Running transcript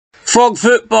Fog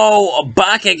football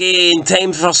back again.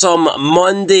 Time for some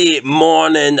Monday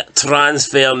morning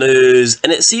transfer news,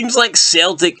 and it seems like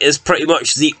Celtic is pretty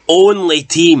much the only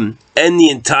team in the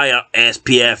entire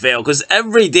SPFL, because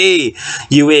every day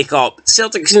you wake up,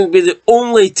 Celtic seems to be the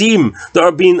only team that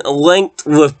are being linked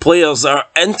with players that are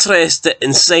interested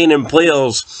in signing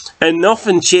players, and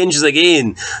nothing changes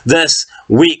again this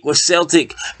week with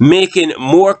Celtic making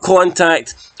more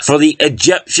contact for the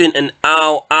Egyptian and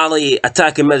Al Ahly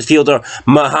attacking midfielder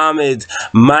Mohamed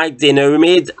Magdi. Now, we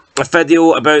made a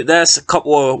video about this a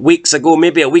couple of weeks ago,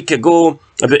 maybe a week ago,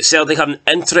 about Celtic having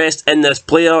interest in this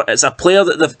player. It's a player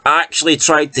that they've actually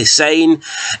tried to sign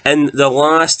in the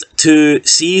last 2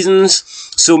 seasons,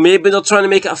 so maybe they're trying to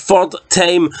make it a third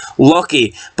time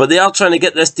lucky, but they are trying to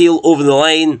get this deal over the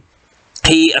line.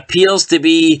 He appears to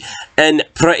be in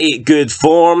pretty good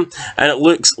form, and it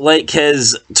looks like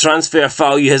his transfer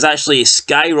value has actually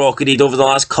skyrocketed over the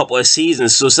last couple of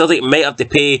seasons, so Celtic might have to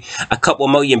pay a couple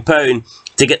of £1 million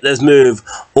to get this move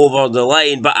over the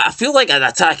line. But I feel like an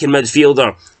attacking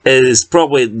midfielder is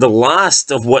probably the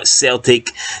last of what Celtic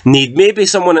need. Maybe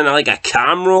someone in like a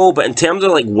cam role, but in terms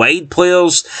of like wide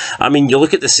players, I mean, you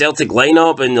look at the Celtic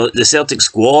lineup and the Celtic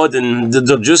squad, and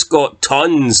they've just got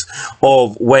tons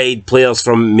of wide players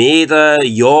from Maida,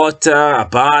 Jota,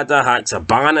 Abada,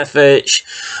 Haksabanovic,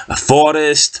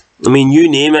 Forrest. I mean, you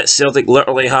name it, Celtic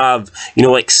literally have, you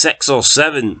know, like 6 or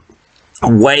 7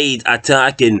 wide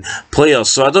attacking players,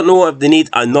 so I don't know if they need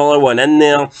another one in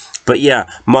there. But yeah,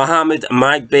 Mohamed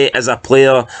Magdi is a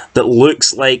player that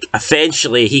looks like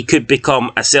eventually he could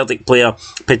become a Celtic player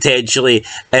potentially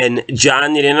in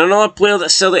January. And another player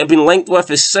that Celtic have been linked with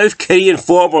is South Korean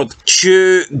forward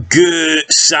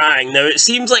Gue-Sung. Now, it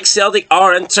seems like Celtic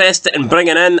are interested in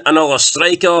bringing in another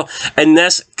striker, and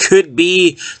this could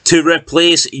be to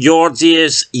replace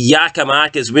Georgios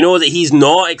Giakoumakis. We know that he's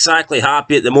not exactly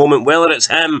happy at the moment, whether it's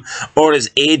him or his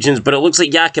agents, but it looks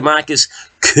like Giakoumakis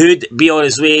could be on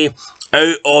his way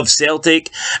out of Celtic,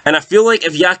 and I feel like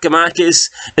if Giakoumakis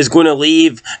is going to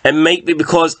leave, it might be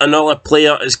because another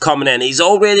player is coming in. He's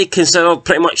already considered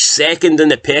pretty much second in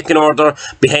the pecking order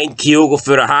behind Kyogo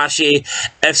Furuhashi.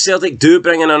 If Celtic do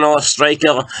bring in another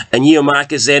striker and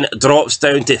Giakoumakis then drops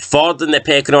down to third in the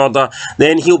pecking order,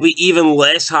 then he'll be even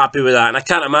less happy with that. And I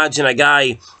can't imagine a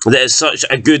guy that has such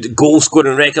a good goal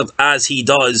scoring record as he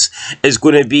does is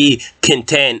going to be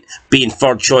content being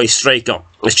third choice striker.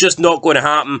 It's just not going to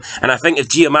happen, and I think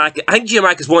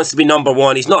Giakoumakis wants to be number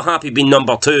 1. He's not happy being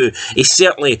number 2. He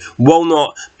certainly will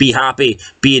not be happy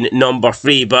being number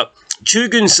 3, but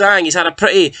Gue-Sung, he's had a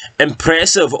pretty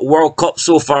impressive World Cup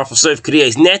so far for South Korea.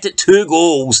 He's netted 2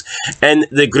 goals in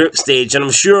the group stage, and I'm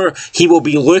sure he will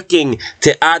be looking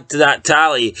to add to that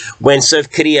tally when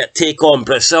South Korea take on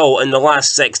Brazil in the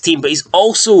last 16. But he's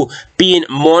also being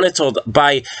monitored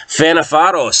by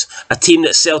Fenerbahce, a team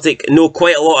that Celtic know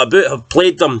quite a lot about, have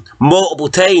played them multiple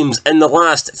times in the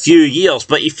last few years.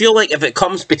 But you feel like if it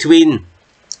comes between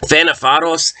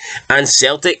Fenerbahce and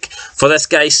Celtic for this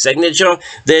guy's signature,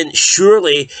 then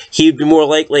surely he'd be more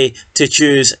likely to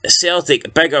choose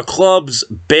Celtic. Bigger clubs,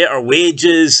 better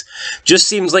wages, just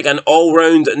seems like an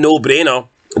all-round no-brainer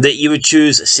that you would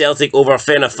choose Celtic over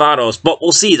Fenerbahce. But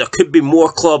we'll see, there could be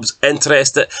more clubs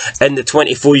interested in the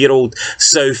 24-year-old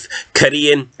South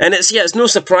Korean, and it's no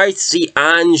surprise to see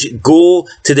Ange go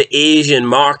to the Asian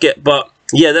market, but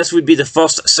yeah, this would be the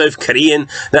first South Korean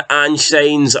that Ange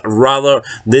signs rather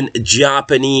than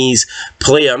Japanese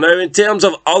player. Now, in terms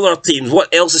of other teams,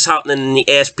 what else is happening in the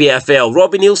SPFL?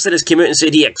 Robbie Nielsen has come out and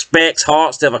said he expects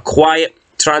Hearts to have a quiet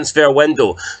transfer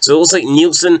window. So it looks like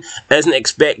Nielsen isn't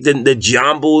expecting the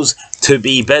Jambos to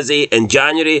be busy in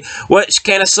January, which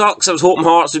kind of sucks. I was hoping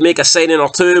Hearts would make a signing or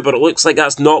 2, but it looks like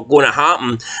that's not going to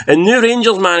happen. And new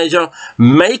Rangers manager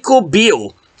Michael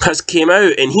Beale has came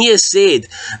out and he has said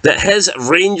that his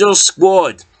Rangers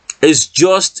squad is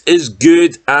just as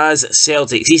good as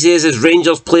Celtics. He says his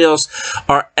Rangers players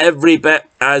are every bit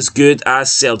as good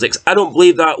as Celtics. I don't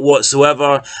believe that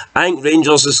whatsoever. I think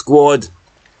Rangers' squad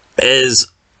is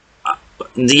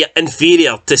the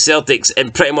inferior to Celtics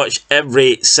in pretty much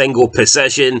every single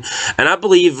position, and I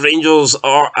believe Rangers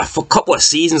are a couple of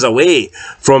seasons away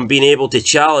from being able to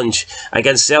challenge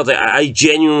against Celtic. I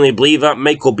genuinely believe that.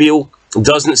 Michael Beale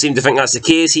doesn't seem to think that's the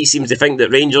case. He seems to think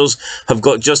that Rangers have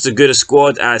got just as good a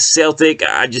squad as Celtic.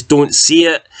 I just don't see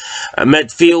it.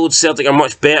 Midfield, Celtic are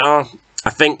much better. I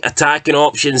think attacking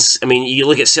options, I mean, you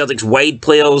look at Celtic's wide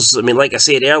players, I mean, like I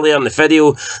said earlier in the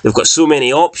video, they've got so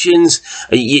many options.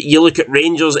 You look at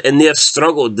Rangers and they've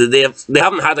struggled. They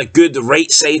haven't had a good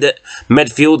right-sided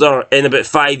midfielder in about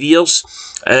 5 years.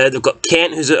 They've got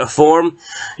Kent, who's out of form.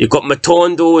 You've got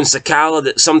Matondo and Sakala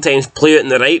that sometimes play out in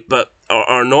the right, but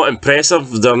are not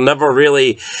impressive. They're never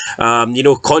really, you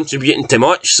know, contributing to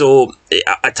much. So,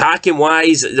 attacking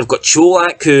wise, they've got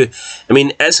Cholak, who, I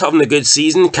mean, is having a good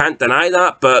season, can't deny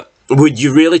that, but would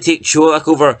you really take Cholak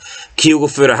over Kyogo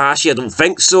Furuhashi? I don't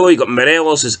think so. You've got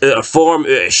Morelos, who's out of form,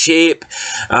 out of shape.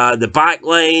 The back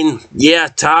line, yeah,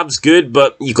 Tab's good,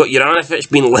 but you've got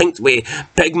Juranovic being linked with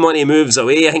big money moves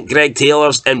away. I think Greg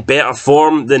Taylor's in better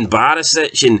form than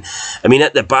Barisic, and I mean,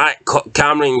 at the back,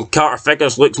 Cameron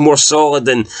Carter-Vickers looks more solid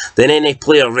than any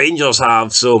player Rangers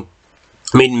have, so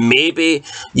I mean, maybe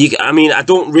I mean, I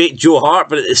don't rate Joe Hart,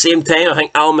 but at the same time, I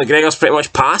think Alan McGregor's pretty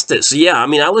much past it. So yeah, I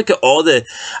mean, I look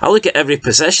at every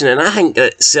position, and I think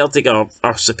that Celtic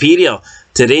are superior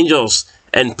to Rangers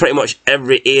in pretty much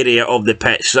every area of the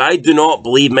pitch. So I do not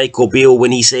believe Michael Beale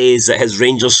when he says that his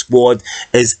Rangers squad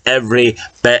is every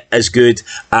bit as good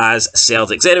as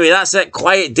Celtic's. Anyway, that's it.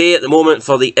 Quiet day at the moment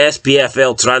for the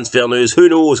SPFL transfer news. Who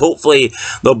knows? Hopefully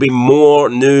there'll be more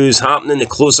news happening the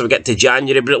closer we get to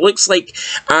January. But it looks like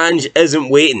Ange isn't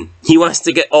waiting. He wants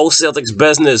to get all Celtic's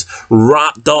business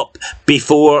wrapped up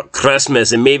before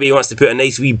Christmas. And maybe he wants to put a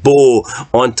nice wee bow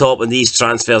on top of these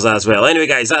transfers as well. Anyway,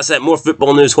 guys, that's it. More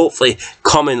football news hopefully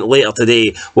coming later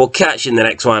today. We'll catch you in the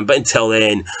next one. But until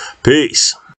then,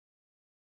 peace.